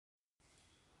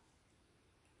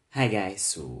Hi guys,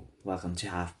 so welcome to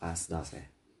Half Past Dose.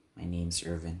 My name's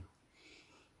Irvin,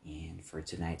 and for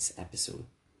tonight's episode,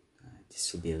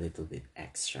 this will be a little bit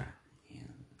extra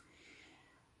and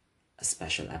a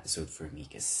special episode for me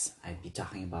because I'd be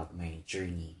talking about my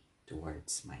journey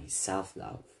towards my self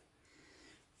love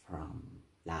from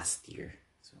last year.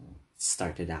 So it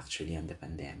started actually on the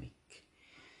pandemic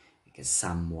because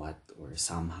somewhat or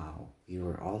somehow we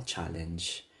were all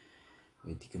challenged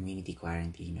with the community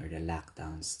quarantine or the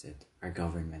lockdowns that our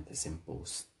government has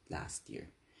imposed last year.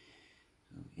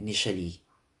 Initially,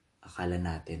 akala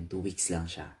natin 2 weeks lang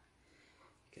siya.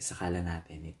 Kasi akala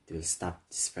natin it will stop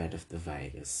the spread of the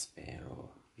virus. Pero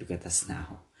look at us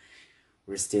now.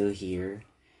 We're still here.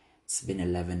 It's been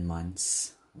 11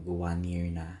 months. Mag-1 year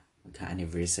na.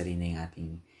 Magka-anniversary na yung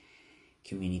ating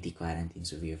community quarantine.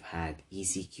 So we've had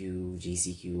ECQ,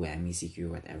 GCQ, MECQ,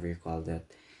 whatever you call that.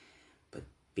 But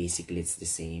basically it's the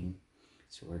same.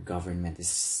 So our government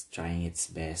is trying its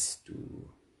best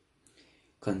to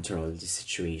control the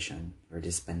situation or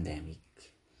this pandemic.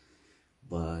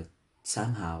 But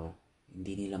somehow,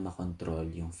 hindi nila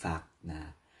makontrol yung fact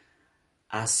na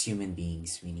as human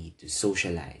beings, we need to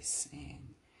socialize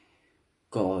and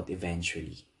go out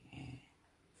eventually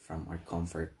from our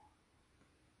comfort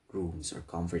rooms or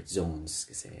comfort zones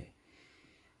kasi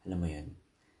alam mo yun,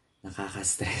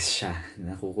 nakaka-stress siya.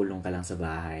 Nakukulong ka lang sa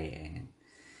bahay and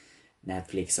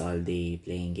Netflix all day,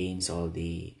 playing games all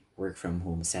day, work from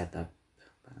home setup.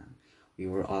 We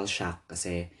were all shocked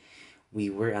kasi we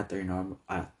were at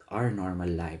our normal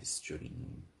lives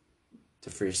during the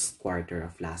first quarter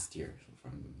of last year,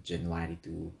 from January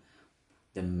to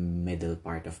the middle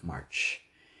part of March.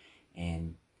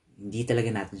 And hindi talaga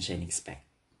natin siya expect.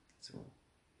 So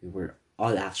we were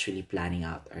all actually planning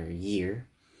out our year,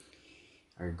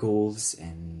 our goals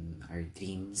and our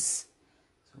dreams.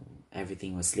 So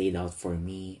everything was laid out for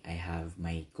me. I have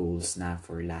my goals na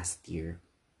for last year.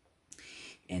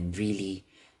 And really,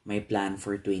 my plan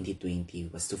for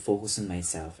 2020 was to focus on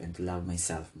myself and to love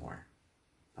myself more.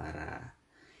 Para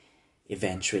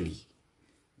eventually,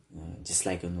 just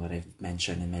like on what I've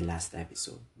mentioned in my last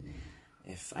episode,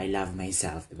 if I love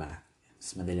myself, diba,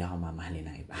 mas madali ako mamahalin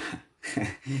ng iba.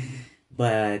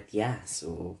 But yeah,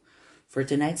 so for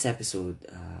tonight's episode,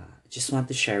 I just want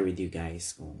to share with you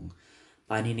guys kung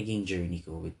paano yung naging journey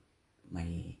ko with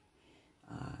my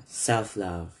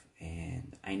self-love.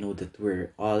 And I know that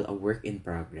we're all a work in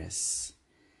progress.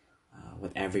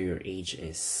 Whatever your age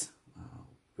is,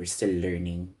 we're still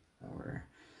learning or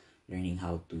learning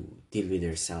how to deal with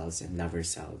ourselves and love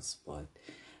ourselves. But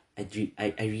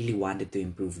I really wanted to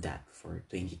improve that for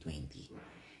 2020.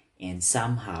 And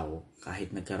somehow, kahit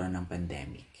nagkaroon ng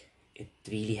pandemic, it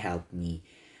really helped me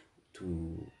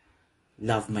to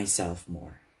love myself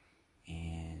more.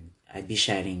 And I'd be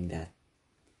sharing that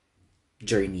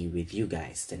journey with you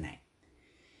guys tonight.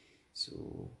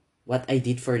 So, what I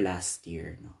did for last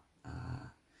year,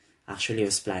 actually I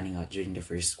was planning out during the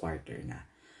first quarter na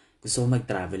gusto ko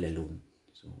mag-travel alone.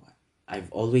 So, I've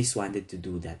always wanted to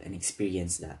do that and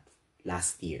experience that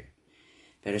last year.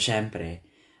 Pero syempre,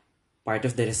 part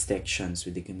of the restrictions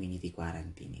with the community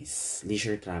quarantine is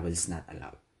leisure travel is not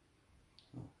allowed.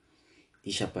 Hindi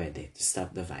siya pwede to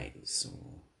stop the virus. So,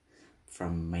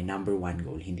 from my number one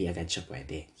goal, hindi agad siya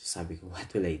pwede. So sabi ko,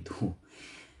 what will I do?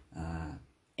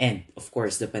 And of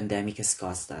course, the pandemic has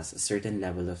caused us a certain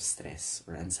level of stress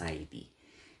or anxiety.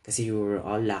 Kasi we were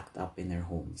all locked up in our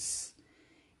homes.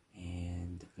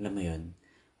 And alam mo yun,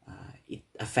 it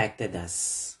affected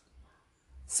us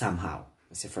somehow.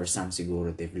 Kasi for some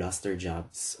siguro, they've lost their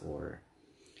jobs or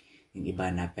yung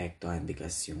iba naapektuhan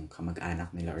because yung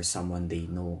kamag-anak nila or someone they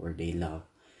know or they love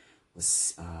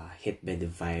was hit by the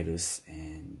virus,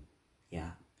 and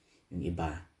yeah, yung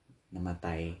iba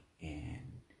namatay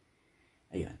and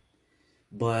ayun.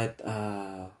 But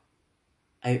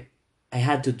I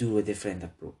had to do a different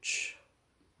approach.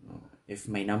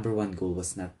 If my number one goal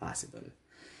was not possible,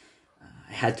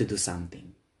 I had to do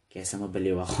something. Kesa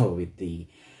mabaliw ako with the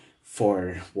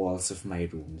four walls of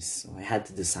my rooms. So I had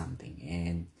to do something.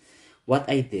 And what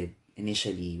I did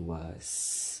initially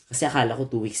was, kasi akala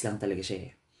ko 2 weeks lang talaga siya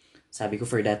eh. Sabi ko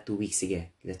for that 2 weeks,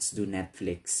 sige, let's do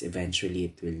Netflix. Eventually,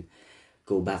 it will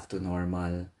go back to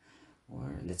normal.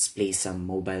 Or let's play some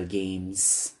mobile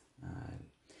games.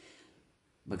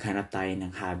 Maghanap tayo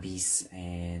ng hobbies.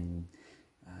 And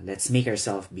let's make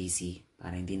ourselves busy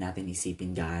para hindi natin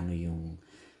isipin gaano yung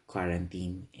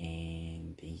quarantine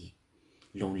and the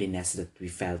loneliness that we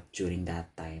felt during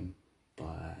that time.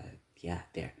 But yeah,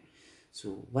 there.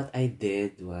 So what I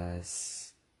did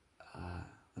was,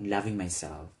 on loving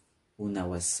myself, una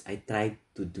was I tried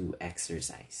to do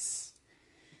exercise.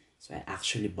 So I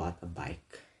actually bought a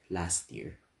bike last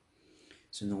year.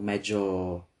 So nung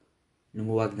medyo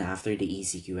lumuwag na after the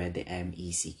ECQ and the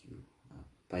MECQ,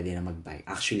 pwede na mag-bike.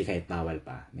 Actually, kahit bawal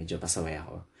pa, medyo pasaway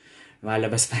ako.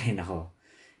 Lumalabas pa rin ako.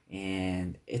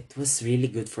 And it was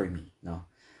really good for me, no?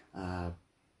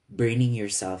 Burning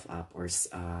yourself up or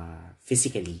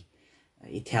physically,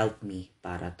 it helped me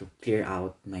para to clear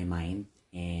out my mind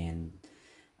and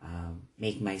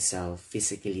make myself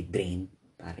physically drained.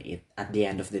 Para at the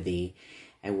end of the day,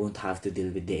 I won't have to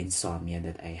deal with the insomnia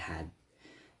that I had.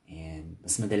 And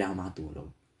mas madali ako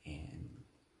makatulog.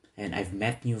 And I've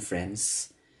met new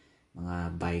friends,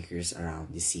 mga bikers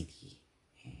around the city.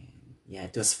 And yeah,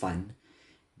 it was fun.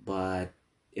 But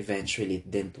eventually, it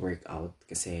didn't work out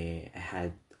kasi I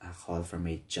had a call from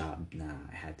my job na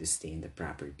I had to stay in the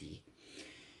property.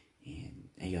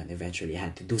 And ayun, eventually, I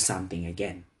had to do something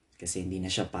again kasi hindi na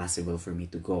siya possible for me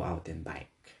to go out and bike.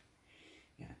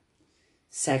 Yeah.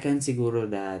 Second siguro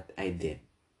that I did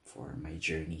for my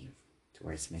journey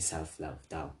towards my self-love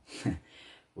daw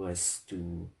was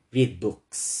to read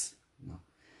books. No?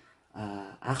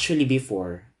 Actually,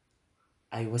 before,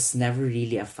 I was never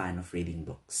really a fan of reading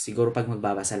books. Siguro pag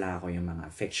magbabasa lang ako yung mga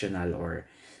fictional or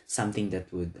something that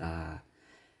would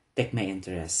take my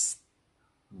interest.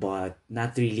 But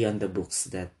not really on the books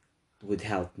that would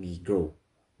help me grow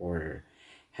or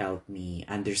help me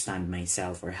understand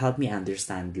myself or help me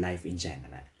understand life in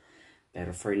general.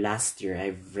 Pero for last year,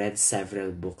 I've read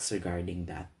several books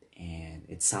regarding that, and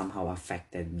it somehow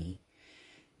affected me.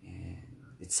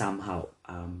 And it somehow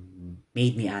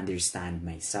made me understand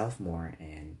myself more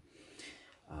and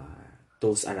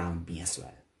those around me as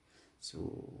well.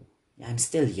 So, yeah, I'm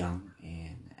still young,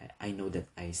 and I know that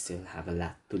I still have a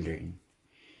lot to learn.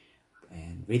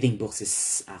 And reading books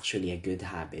is actually a good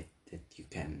habit that you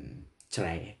can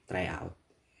try out.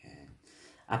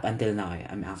 Up until now,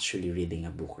 I'm actually reading a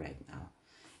book right now.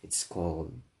 It's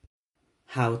called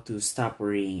How to Stop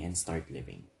Worrying and Start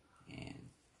Living. And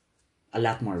a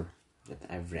lot more that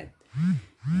I've read.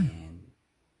 And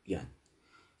yun.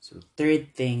 So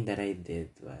third thing that I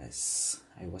did was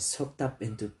I was hooked up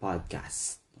into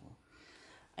podcasts.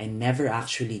 I never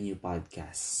actually knew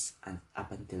podcasts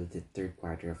up until the third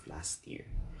quarter of last year.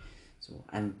 So,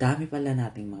 ang dami pala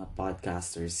nating mga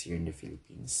podcasters here in the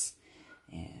Philippines.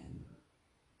 And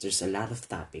there's a lot of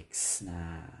topics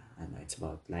na it's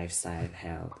about lifestyle,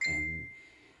 health,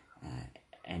 and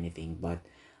anything. But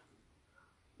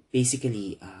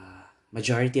basically,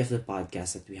 majority of the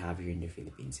podcasts that we have here in the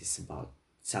Philippines is about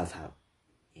self-help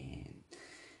and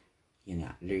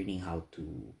learning how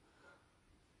to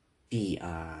be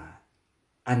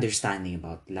understanding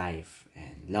about life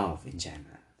and love in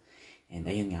general. And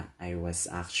ayun nga, I was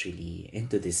actually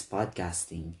into this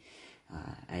podcasting.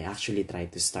 I actually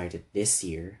tried to start it this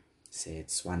year. So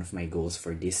it's one of my goals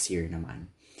for this year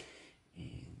naman.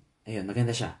 And ayun,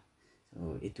 maganda siya.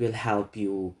 So it will help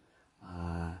you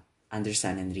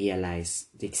understand and realize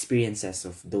the experiences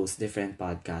of those different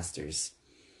podcasters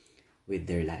with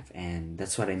their life. And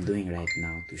that's what I'm doing right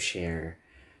now, to share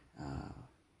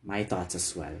my thoughts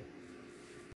as well.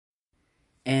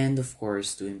 And of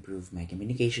course, to improve my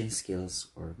communication skills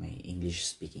or my English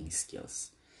speaking skills.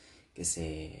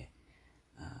 Kasi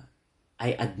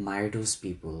I admire those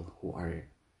people who are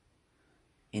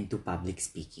into public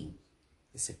speaking.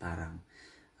 Kasi parang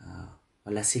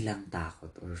wala silang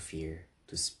takot or fear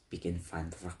to speak in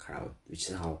front of a crowd. Which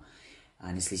is how,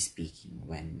 honestly speaking,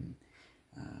 when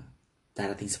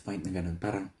darating sa point na ganun,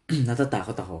 parang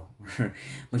natatakot ako.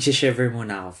 Magsishiver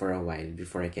muna ako for a while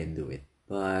before I can do it.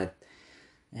 But,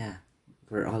 yeah,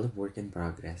 we're all a work in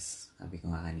progress. Sabi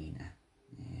ko nga kanina.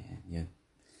 And yun.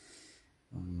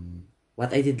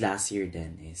 What I did last year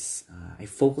then is I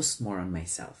focused more on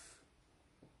myself.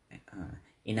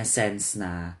 In a sense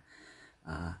na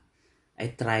I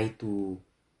try to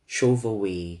shove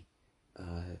away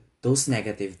those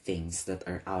negative things that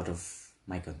are out of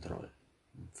my control.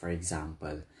 For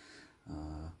example,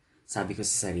 sabi ko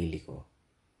sa sarili ko,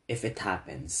 if it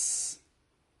happens,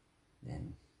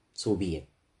 then so be it.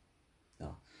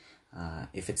 No?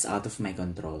 If it's out of my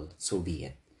control, so be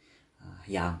it.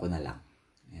 Hayaan ko na lang.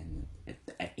 And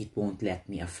it won't let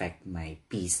me affect my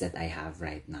peace that I have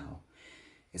right now.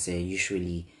 Kasi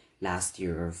usually, last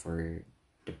year or for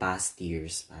the past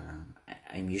years, parang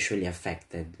I'm usually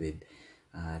affected with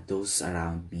those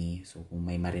around me. So kung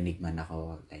may marinig man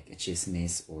ako, like a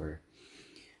chismis or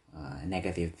a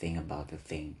negative thing about a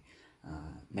thing,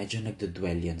 medyo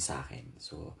nagdudwell yun sa akin.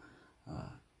 So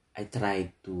I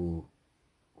try to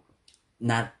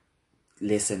not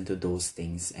listen to those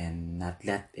things and not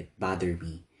let it bother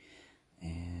me.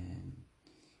 And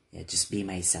yeah, just be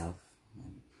myself.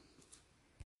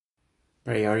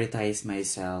 prioritize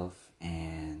myself,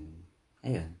 and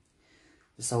ayun,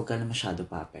 basta huwag ka na masyado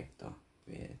pa-apekto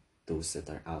with those that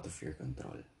are out of your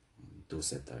control,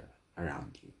 those that are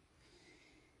around you.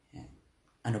 And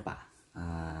ano pa?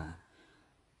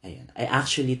 Ayun. I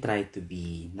actually try to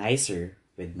be nicer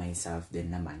with myself din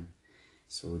naman,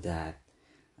 so that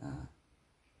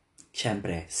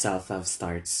syempre, self-love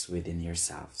starts within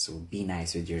yourself. So, be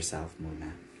nice with yourself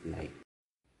muna. Like,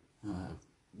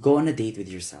 go on a date with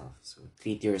yourself. So,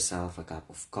 treat yourself a cup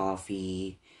of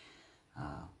coffee,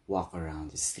 walk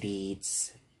around the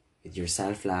streets with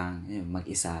yourself lang,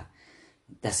 mag-isa.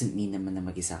 Doesn't mean naman na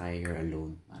mag-isa kayo, you're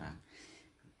alone. Parang,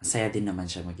 masaya din naman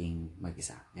siya maging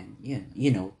mag-isa. And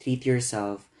yun, treat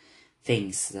yourself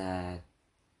things that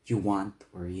you want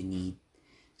or you need.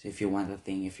 So if you want a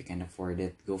thing, if you can afford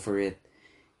it, go for it.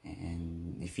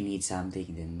 And if you need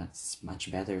something, then it's much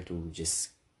better to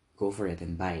just go for it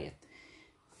and buy it.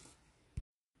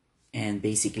 And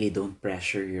basically, don't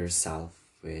pressure yourself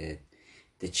with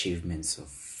the achievements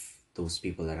of those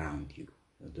people around you.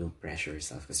 Don't pressure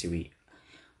yourself, because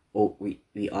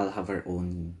we all have our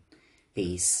own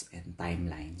pace and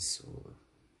timelines. So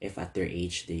if at their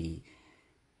age they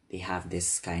have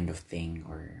this kind of thing,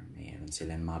 or mayroon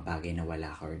silang mga bagay na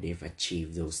wala ka, or they've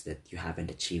achieved those that you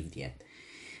haven't achieved yet,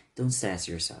 don't stress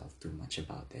yourself too much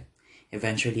about it.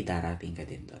 Eventually, darating ka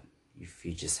din doon. If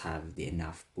you just have the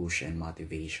enough push and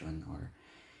motivation, or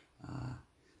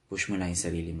push mo lang yung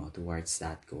sarili mo towards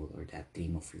that goal or that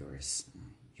dream of yours,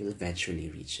 you'll eventually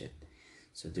reach it.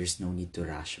 So there's no need to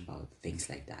rush about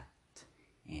things like that.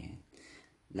 And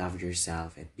love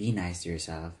yourself and be nice to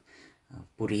yourself.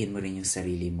 Purihin mo rin yung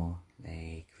sarili mo.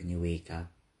 Like, when you wake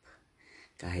up,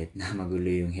 kahit na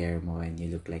magulo yung hair mo and you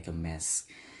look like a mess,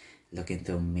 look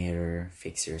into a mirror,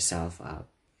 fix yourself up,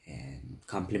 and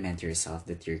compliment yourself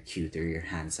that you're cute, or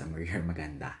you're handsome, or you're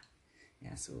maganda.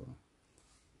 Yeah, so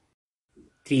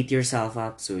treat yourself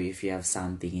up. So if you have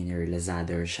something in your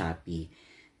Lazada or Shopee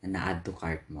na na-add to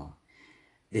cart mo,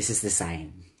 this is the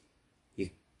sign.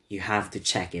 You have to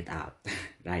check it out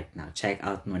right now. Check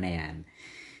out mo na yan.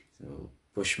 So,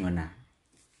 push mo na.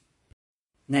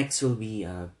 Next will be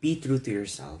true to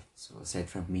yourself. So,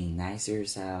 aside from being nice to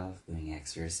yourself, doing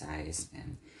exercise,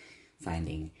 and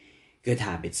finding good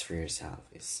habits for yourself,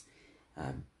 is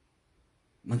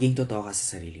maging totoo ka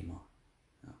sa sarili mo.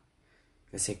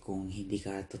 Kasi kung hindi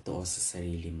ka totoo sa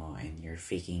sarili mo and you're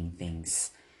faking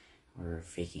things or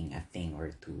faking a thing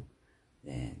or two,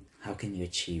 then how can you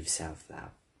achieve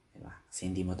self-love? Diba? Kasi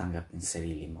hindi mo tanggap yung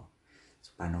sarili mo.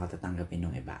 So, paano ka tatanggapin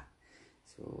ng iba?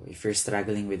 So, if you're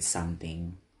struggling with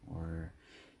something, or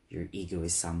your ego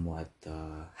is somewhat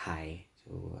high,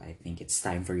 so I think it's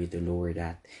time for you to lower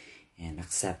that and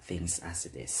accept things as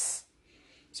it is.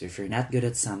 So, if you're not good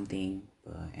at something,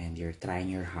 and you're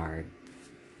trying your hard,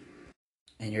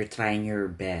 and you're trying your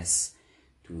best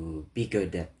to be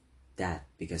good at that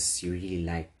because you really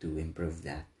like to improve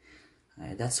that,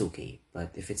 that's okay.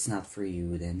 But if it's not for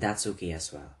you, then that's okay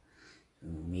as well. So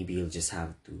maybe you'll just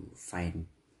have to find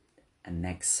a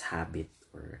next habit,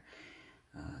 or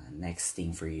next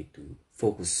thing for you to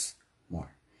focus more.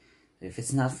 So if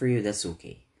it's not for you, that's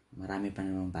okay. Marami pa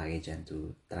namang bagay dyan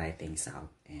to try things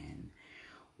out and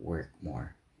work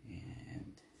more.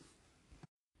 And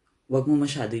wag mo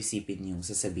masyado isipin yung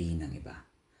sasabihin ng iba.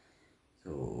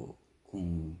 So,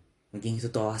 kung maging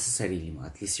totoo ka sa sarili mo,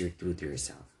 at least you're true to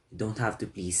yourself. You don't have to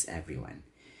please everyone.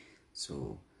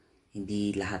 So,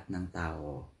 hindi lahat ng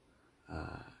tao,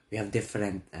 we have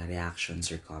different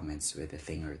reactions or comments with a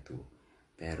thing or two.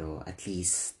 Pero at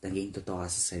least, naging totoo ka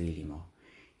sa sarili mo,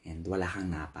 and wala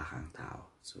kang napakang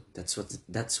tao. So, that's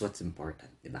what's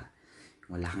important, diba?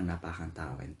 Wala kang napakang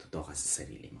tao and totoo ka sa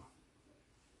sarili mo.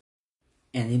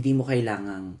 And hindi mo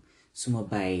kailangang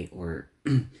sumabay or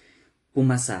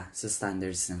pumasa sa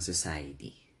standards ng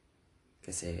society.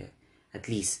 Kasi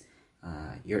at least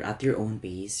you're at your own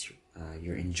pace,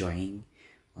 you're enjoying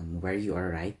on where you are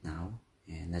right now,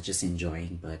 and not just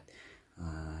enjoying, but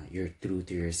you're true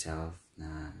to yourself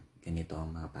na ganito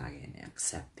ang mga bagay, and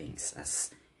accept things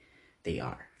as they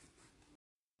are.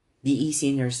 Be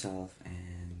easy in yourself,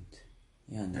 and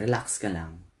relax ka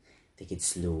lang. Take it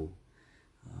slow.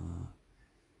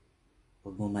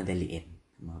 Huwag mo madaliin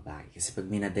ang mga bagay. Kasi pag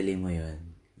minadali mo yun,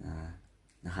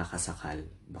 nakakasakal,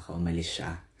 baka umalis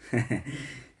siya.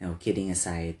 No, kidding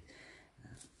aside,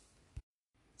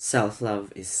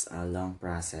 self-love is a long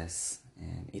process,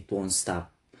 and it won't stop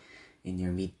in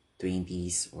your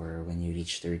mid-20s or when you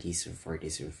reach 30s or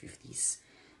 40s or 50s.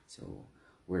 So,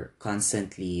 we're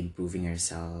constantly improving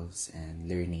ourselves and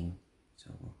learning. So,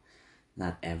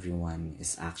 not everyone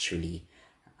is actually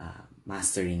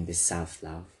mastering this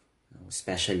self-love.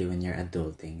 especially when you're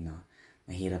adulting, no?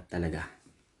 Mahirap talaga.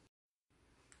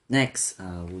 Next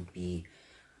would be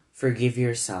forgive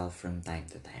yourself from time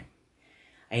to time.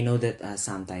 I know that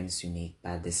sometimes you make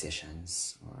bad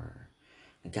decisions or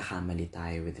nagkakamali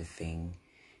tayo with the thing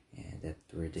that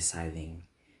we're deciding.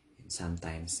 And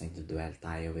sometimes nagdudwell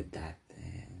tayo with that.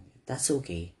 And that's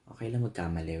okay. Okay lang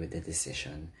magkamali with the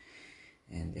decision.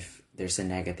 And if there's a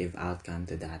negative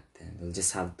outcome to that, then we'll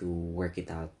just have to work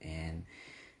it out and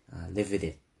live with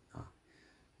it.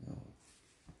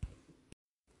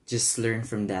 Just learn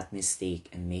from that mistake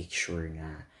and make sure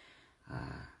na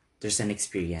there's an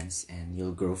experience and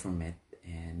you'll grow from it,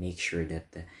 and make sure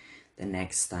that the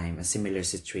next time a similar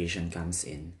situation comes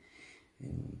in,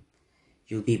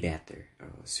 you'll be better.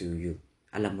 So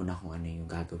alam mo na kung ano yung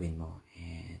gagawin mo,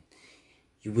 and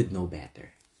you would know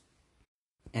better.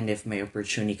 And if may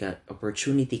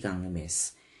opportunity kang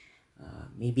miss,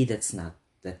 maybe that's not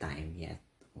the time yet,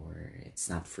 or it's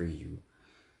not for you.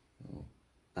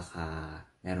 Baka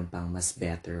meron pang mas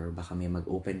better, or baka may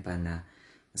mag-open pa na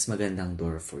mas magandang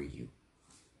door for you.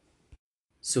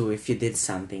 So if you did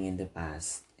something in the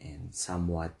past and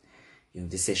somewhat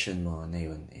yung decision mo na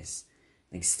yun is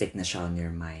nag-stick na siya on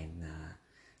your mind na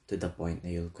to the point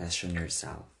na you'll question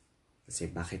yourself. Kasi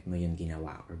bakit mo yun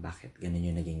ginawa, or bakit ganun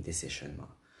yung naging decision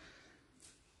mo.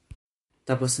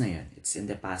 Tapos na yun. It's in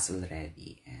the past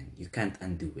already and you can't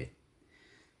undo it.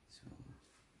 So,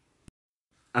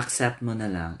 accept mo na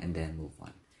lang and then move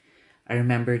on. I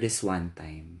remember this one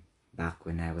time back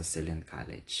when I was still in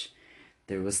college.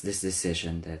 There was this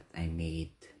decision that I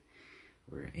made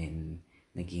wherein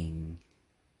naging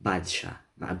bad siya.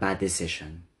 A bad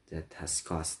decision that has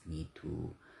caused me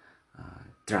to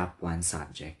drop one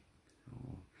subject.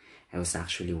 I was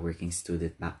actually working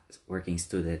student back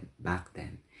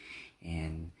then,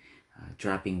 and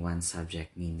dropping one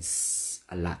subject means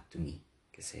a lot to me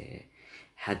kasi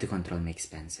I had to control my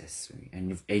expenses.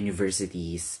 And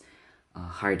university is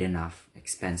hard enough.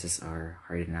 Expenses are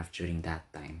hard enough during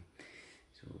that time.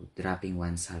 So dropping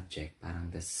one subject,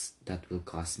 parang that will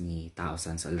cost me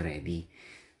thousands already.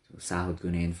 So sahod ko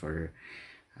na yun for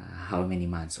how many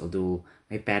months. Although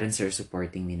my parents are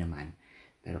supporting me naman,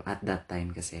 pero at that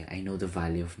time kasi I know the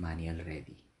value of money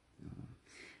already.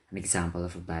 An example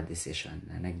of a bad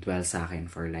decision na nagdwell sa akin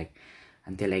for like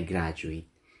until I graduate,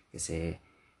 kasi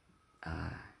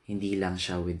hindi lang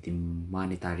siya with the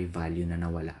monetary value na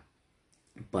nawala,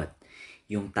 but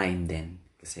yung time din,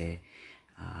 kasi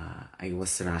I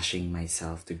was rushing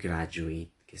myself to graduate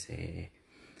kasi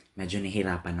medyo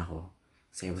nahirapan ako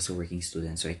kasi I was a working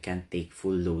student, so I can't take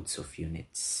full loads of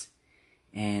units.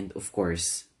 And of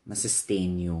course,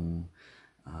 masustain yung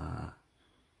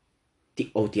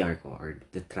OTR ko or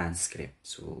the transcript.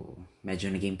 So,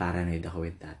 medyo naging paranoid ako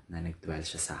with that na nag-dwell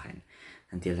siya sa akin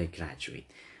until I graduate.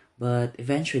 But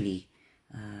eventually,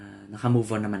 naka-move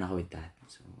on naman ako with that.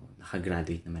 So,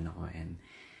 naka-graduate naman ako, and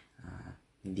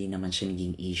hindi naman siya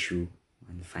naging issue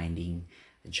on finding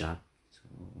a job. So,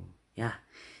 yeah.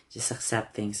 Just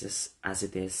accept things as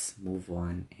it is, move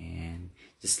on, and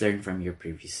just learn from your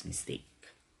previous mistake.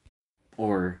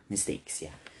 Or mistakes,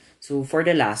 yeah. So, for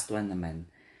the last one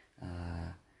naman,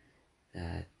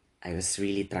 that I was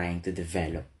really trying to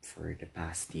develop for the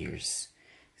past years.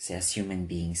 Kasi as human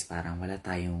beings, parang wala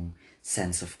tayong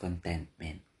sense of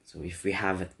contentment. So, if we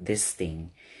have this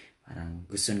thing, parang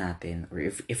gusto natin, or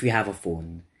if we have a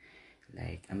phone,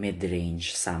 like a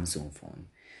mid-range Samsung phone,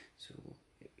 so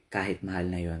kahit mahal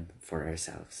na yon for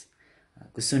ourselves,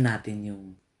 gusto natin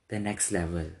yung the next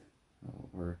level,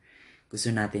 or gusto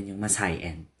natin yung mas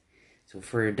high-end. So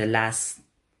for the last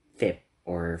tip,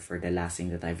 or for the last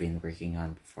thing that I've been working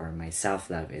on for my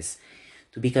self-love, is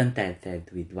to be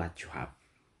contented with what you have.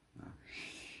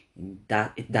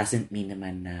 That it doesn't mean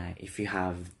naman na if you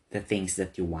have the things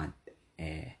that you want,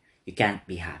 you can't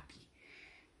be happy.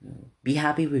 Be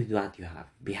happy with what you have.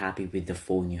 Be happy with the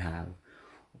phone you have.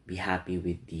 Be happy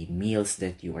with the meals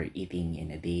that you are eating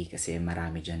in a day, kasi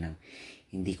marami dyan ng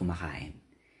hindi kumakain.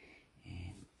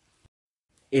 And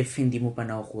if hindi mo pa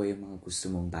nakukuha yung mga gusto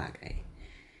mong bagay,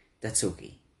 that's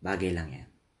okay. Bagay lang yan.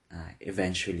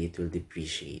 Eventually, it will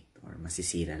depreciate or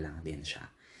masisira lang din siya.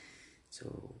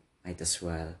 So, might as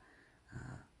well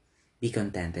be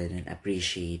contented and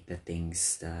appreciate the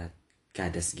things that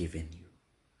God has given you.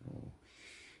 So,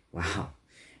 wow.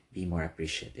 Be more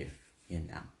appreciative.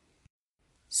 Yun lang.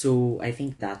 So, I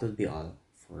think that would be all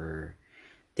for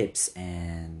tips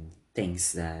and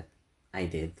things that I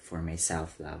did for my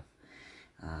self-love.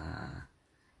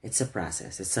 It's a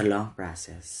process. It's a long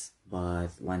process.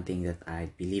 But one thing that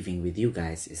I'd be leaving with you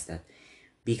guys is that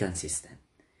be consistent.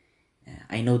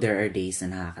 I know there are days na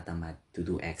nakakatamad to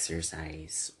do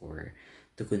exercise or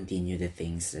to continue the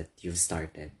things that you've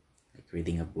started, like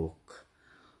reading a book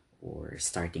or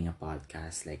starting a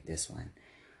podcast like this one.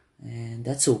 And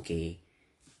that's okay.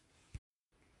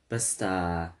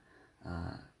 Basta,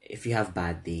 if you have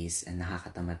bad days and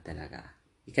nakakatamad talaga,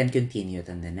 you can continue it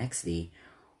on the next day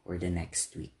or the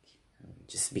next week.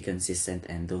 Just be consistent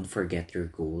and don't forget your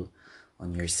goal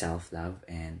on your self-love,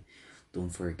 and don't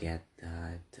forget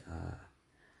that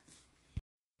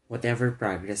whatever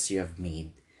progress you have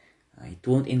made, it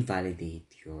won't invalidate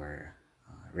your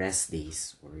rest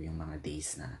days or yung mga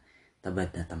days na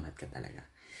tamad ka talaga.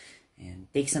 And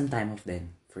take some time off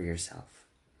then for yourself.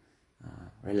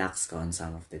 Relax ka on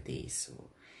some of the days. So,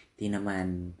 di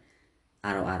naman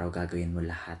araw-araw gagawin mo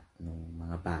lahat ng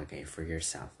mga bagay for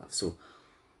yourself. So,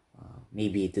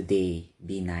 maybe today,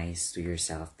 be nice to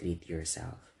yourself, treat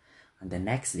yourself. On the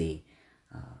next day,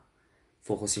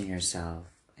 focus on yourself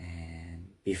and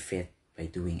be fit by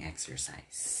doing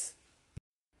exercise.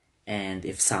 And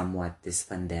if somewhat this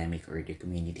pandemic or the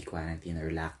community quarantine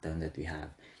or lockdown that we have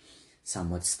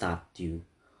somewhat stopped you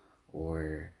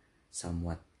or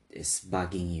somewhat is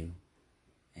bugging you,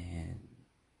 and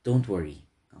don't worry,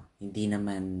 no? Hindi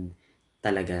naman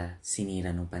talaga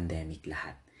sinira ng pandemic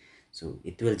lahat. So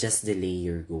it will just delay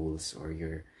your goals or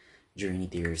your journey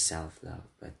to your self-love,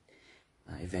 but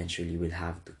eventually we'll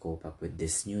have to cope up with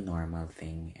this new normal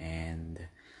thing and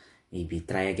maybe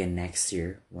try again next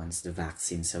year once the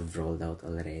vaccines have rolled out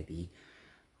already.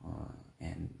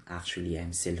 And actually,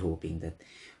 I'm still hoping that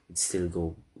we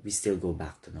still go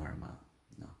back to normal.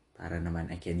 No? Para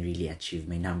naman I can really achieve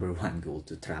my number one goal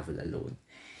to travel alone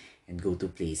and go to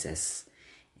places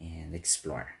and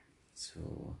explore.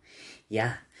 So,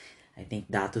 yeah, I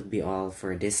think that would be all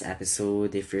for this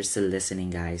episode. If you're still listening,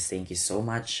 guys, thank you so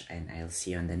much, and I'll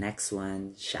see you on the next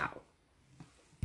one. Ciao.